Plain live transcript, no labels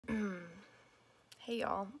Hey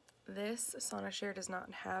y'all, this sauna share does not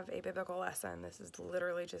have a biblical lesson. This is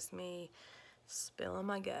literally just me spilling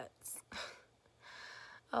my guts.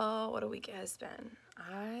 Oh, what a week it has been.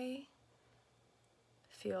 I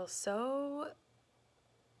feel so,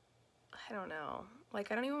 I don't know,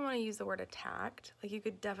 like I don't even want to use the word attacked. Like you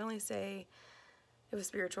could definitely say it was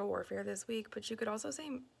spiritual warfare this week, but you could also say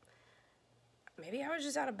maybe I was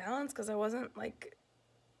just out of balance because I wasn't like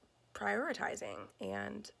prioritizing,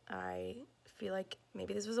 and I feel like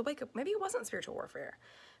maybe this was a wake up. Maybe it wasn't spiritual warfare.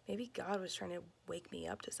 Maybe God was trying to wake me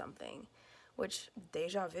up to something, which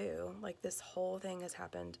deja vu. Like this whole thing has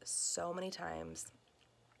happened so many times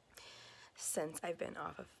since I've been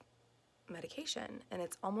off of medication, and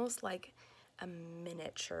it's almost like a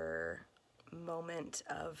miniature moment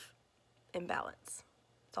of imbalance.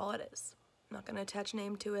 That's all it is. I'm not going to attach a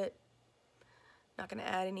name to it. Not going to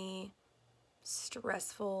add any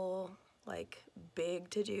stressful, like big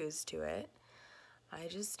to-dos to it. I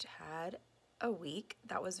just had a week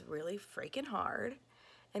that was really freaking hard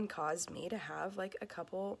and caused me to have like a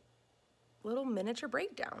couple little miniature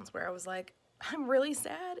breakdowns where I was like, I'm really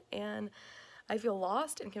sad and I feel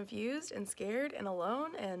lost and confused and scared and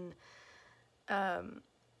alone. And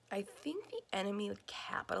I think the enemy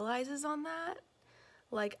capitalizes on that.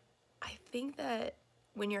 Like, I think that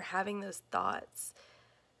when you're having those thoughts,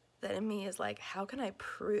 the enemy is like, how can I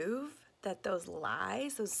prove that those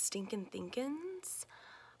lies, those stinking thinkings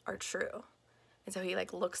are true? And so he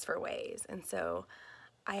like looks for ways. And so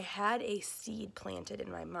I had a seed planted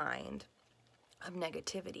in my mind of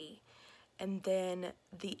negativity, and then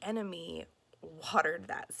the enemy watered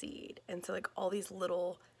that seed. And so like all these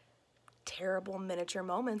little terrible miniature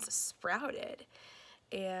moments sprouted.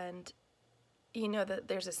 And you know that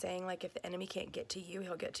there's a saying, like, if the enemy can't get to you,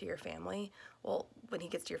 he'll get to your family. Well, when he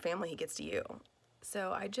gets to your family, he gets to you.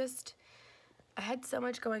 So I had so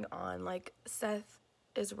much going on. Like, Seth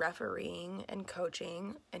is refereeing and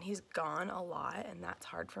coaching, and he's gone a lot, and that's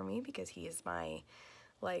hard for me because he is my,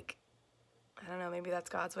 like, I don't know, maybe that's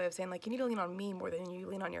God's way of saying, like, you need to lean on me more than you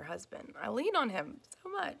lean on your husband. I lean on him so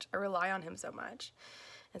much. I rely on him so much.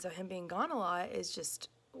 And so him being gone a lot is just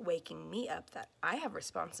waking me up that I have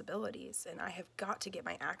responsibilities and I have got to get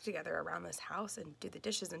my act together around this house and do the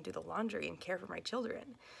dishes and do the laundry and care for my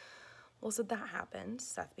children. Well, so that happened,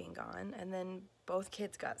 Seth being gone, and then both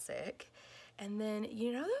kids got sick. And then,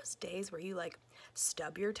 you know those days where you like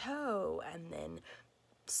stub your toe and then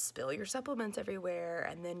spill your supplements everywhere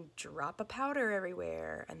and then drop a powder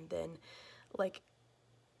everywhere and then like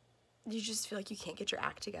you just feel like you can't get your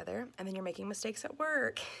act together and then you're making mistakes at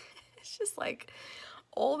work. It's just like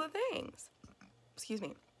all the things. Excuse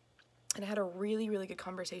me. And I had a really, really good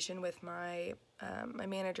conversation with my my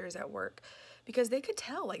managers at work because they could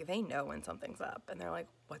tell, like, they know when something's up, and they're like,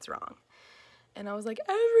 what's wrong? And I was like,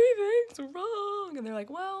 everything's wrong. And they're like,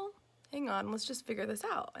 well, hang on, let's just figure this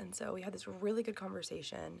out. And so we had this really good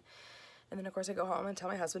conversation. And then, of course, I go home and tell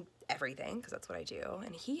my husband everything because that's what I do.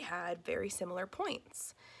 And he had very similar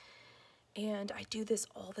points. And I do this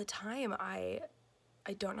all the time. I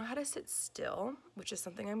don't know how to sit still, which is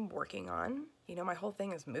something I'm working on. You know, my whole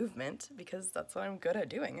thing is movement because that's what I'm good at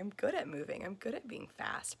doing. I'm good at moving. I'm good at being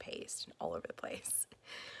fast-paced and all over the place.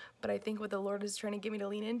 But I think what the Lord is trying to get me to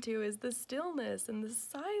lean into is the stillness and the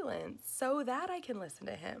silence so that I can listen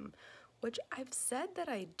to him, which I've said that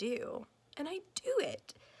I do, and I do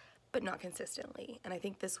it, but not consistently. And I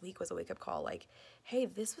think this week was a wake-up call, like, hey,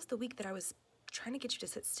 this was the week that I was trying to get you to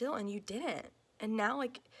sit still and you didn't. And now,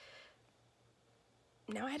 like,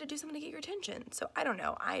 now I had to do something to get your attention. So I don't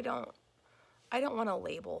know. I don't want to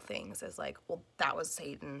label things as like, well, that was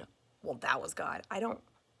Satan. Well, that was God. I don't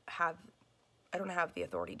have the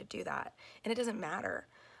authority to do that. And it doesn't matter.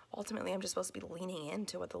 Ultimately, I'm just supposed to be leaning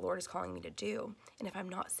into what the Lord is calling me to do. And if I'm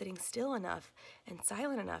not sitting still enough and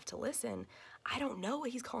silent enough to listen, I don't know what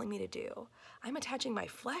he's calling me to do. I'm attaching my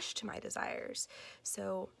flesh to my desires.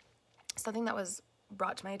 So something that was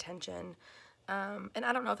brought to my attention, and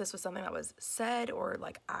I don't know if this was something that was said or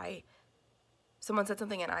like someone said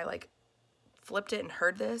something and I like flipped it and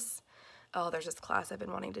heard this. Oh, there's this class I've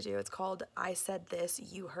been wanting to do. It's called I Said This,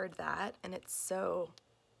 You Heard That, and it's so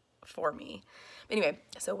for me. Anyway,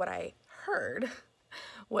 so what I heard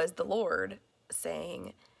was the Lord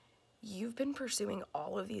saying, you've been pursuing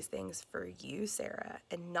all of these things for you, Sarah,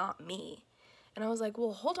 and not me. And I was like,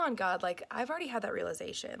 well, hold on, God. Like, I've already had that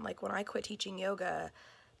realization. Like, when I quit teaching yoga,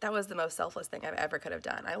 that was the most selfless thing I've ever could have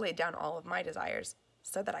done. I laid down all of my desires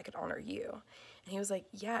so that I could honor you. And he was like,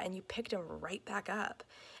 yeah, and you picked him right back up.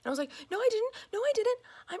 And I was like, no, I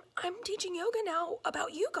didn't. I'm teaching yoga now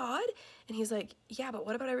about you, God. And he's like, yeah, but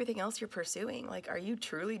what about everything else you're pursuing? Like, are you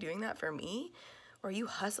truly doing that for me? Or are you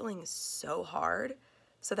hustling so hard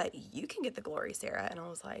so that you can get the glory, Sarah? And I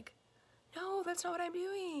was like, no, that's not what I'm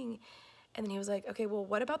doing. And then he was like, okay, well,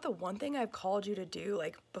 what about the one thing I've called you to do,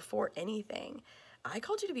 like, before anything? I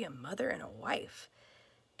called you to be a mother and a wife.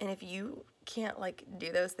 And if you can't, like,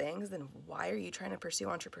 do those things, then why are you trying to pursue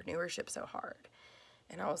entrepreneurship so hard?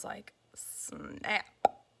 And I was like, snap.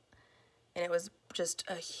 And it was just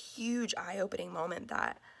a huge eye-opening moment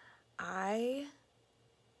that I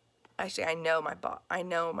know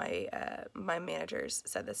my managers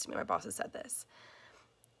said this to me. My bosses said this.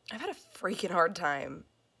 I've had a freaking hard time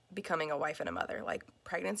becoming a wife and a mother. Like,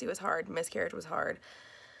 pregnancy was hard, miscarriage was hard,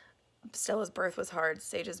 Stella's birth was hard,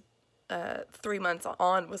 stages 3 months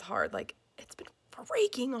on was hard. Like, it's been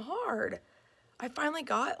freaking hard. I finally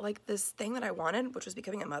got, like, this thing that I wanted, which was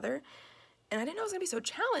becoming a mother, and I didn't know it was gonna be so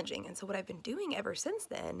challenging. And so what I've been doing ever since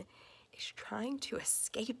then is trying to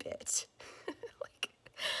escape it. Like,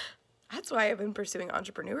 that's why I've been pursuing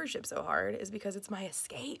entrepreneurship so hard, is because it's my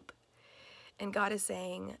escape. And God is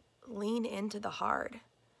saying, lean into the hard.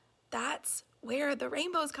 That's where the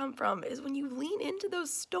rainbows come from, is when you lean into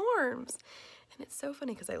those storms. And it's so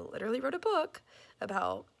funny because I literally wrote a book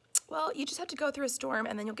about, well, you just have to go through a storm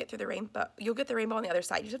and then you'll get through the rainbow. You'll get the rainbow on the other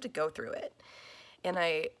side. You just have to go through it. And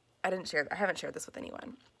I haven't shared this with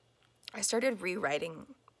anyone. I started rewriting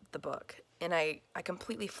the book, and I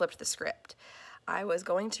completely flipped the script. I was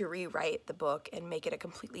going to rewrite the book and make it a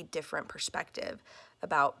completely different perspective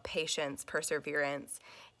about patience, perseverance,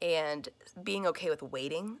 and being okay with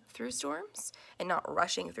waiting through storms and not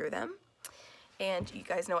rushing through them. And you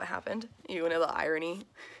guys know what happened? You know the irony?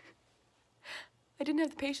 I didn't have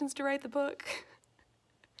the patience to write the book.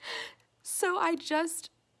 So I just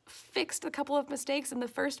fixed a couple of mistakes in the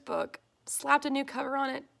first book, slapped a new cover on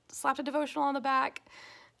it, slapped a devotional on the back,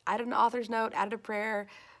 added an author's note, added a prayer,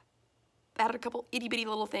 added a couple itty-bitty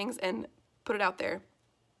little things, and put it out there.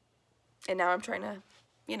 And now I'm trying to,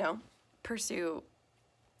 pursue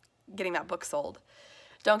getting that book sold.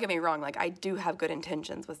 Don't get me wrong, like, I do have good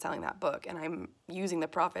intentions with selling that book, and I'm using the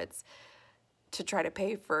profits to try to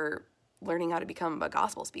pay for learning how to become a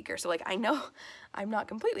gospel speaker. So, like, I know I'm not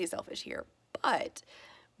completely selfish here, but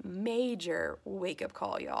major wake-up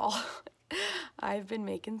call, y'all. I've been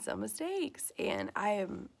making some mistakes, and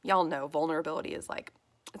y'all know vulnerability is like,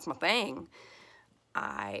 it's my thing.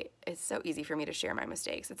 It's so easy for me to share my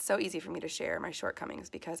mistakes. It's so easy for me to share my shortcomings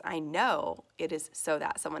because I know it is so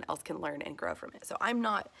that someone else can learn and grow from it. So I'm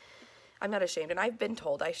not ashamed, and I've been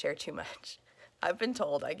told I share too much. I've been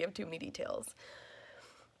told I give too many details.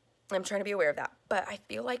 I'm trying to be aware of that. But I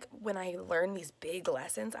feel like when I learn these big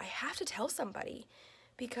lessons, I have to tell somebody,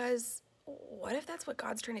 because what if that's what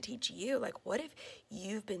God's trying to teach you? Like, what if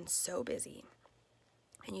you've been so busy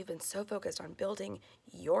and you've been so focused on building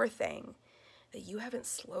your thing that you haven't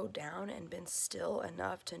slowed down and been still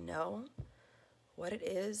enough to know what it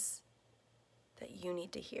is that you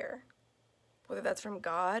need to hear? Whether that's from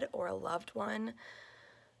God or a loved one,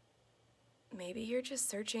 maybe you're just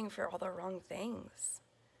searching for all the wrong things.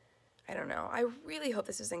 I don't know. I really hope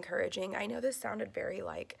this is encouraging. I know this sounded very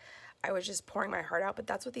like I was just pouring my heart out, but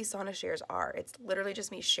that's what these sauna shares are. It's literally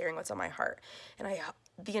just me sharing what's on my heart. And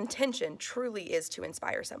the intention truly is to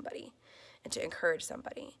inspire somebody and to encourage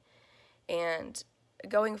somebody. And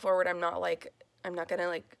going forward, I'm not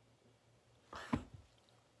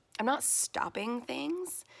stopping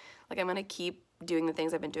things. Like, I'm going to keep doing the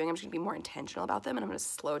things I've been doing. I'm just going to be more intentional about them, and I'm going to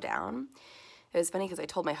slow down. It was funny because I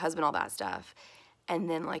told my husband all that stuff. And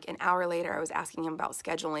then, like, an hour later, I was asking him about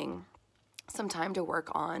scheduling some time to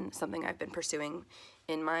work on something I've been pursuing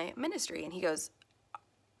in my ministry. And he goes,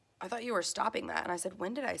 I thought you were stopping that. And I said,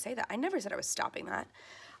 when did I say that? I never said I was stopping that.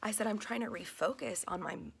 I said, I'm trying to refocus on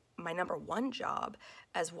my number one job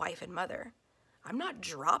as wife and mother. I'm not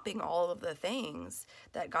dropping all of the things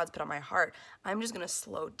that God's put on my heart. I'm just going to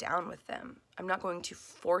slow down with them. I'm not going to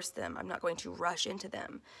force them. I'm not going to rush into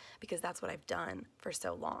them, because that's what I've done for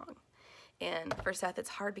so long. And for Seth, it's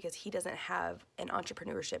hard because he doesn't have an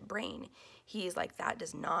entrepreneurship brain. He's like, that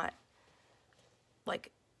does not,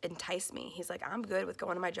 like, entice me. He's like, I'm good with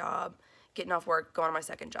going to my job, getting off work, going to my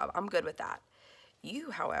second job. I'm good with that. You,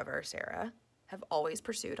 however, Sarah, have always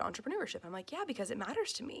pursued entrepreneurship. I'm like, yeah, because it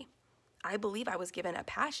matters to me. I believe I was given a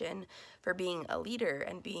passion for being a leader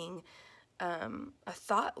and being a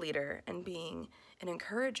thought leader and being an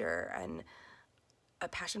encourager, and a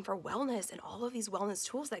passion for wellness and all of these wellness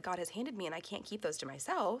tools that God has handed me, and I can't keep those to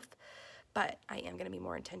myself, but I am going to be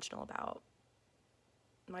more intentional about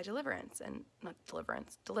my delivery,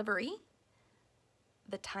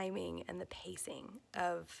 the timing and the pacing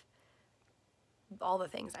of all the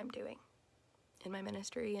things I'm doing. in my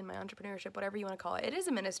ministry, in my entrepreneurship, whatever you want to call it. It is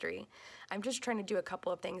a ministry. I'm just trying to do a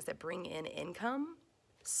couple of things that bring in income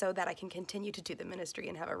so that I can continue to do the ministry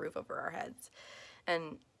and have a roof over our heads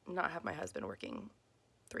and not have my husband working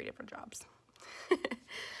 3 different jobs.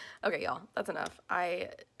 Okay, y'all, that's enough. I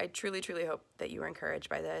truly, truly hope that you were encouraged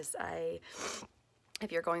by this.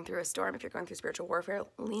 If you're going through a storm, if you're going through spiritual warfare,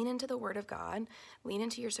 lean into the Word of God, lean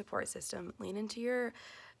into your support system, lean into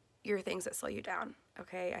your things that slow you down,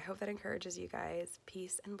 okay? I hope that encourages you guys.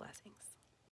 Peace and blessings.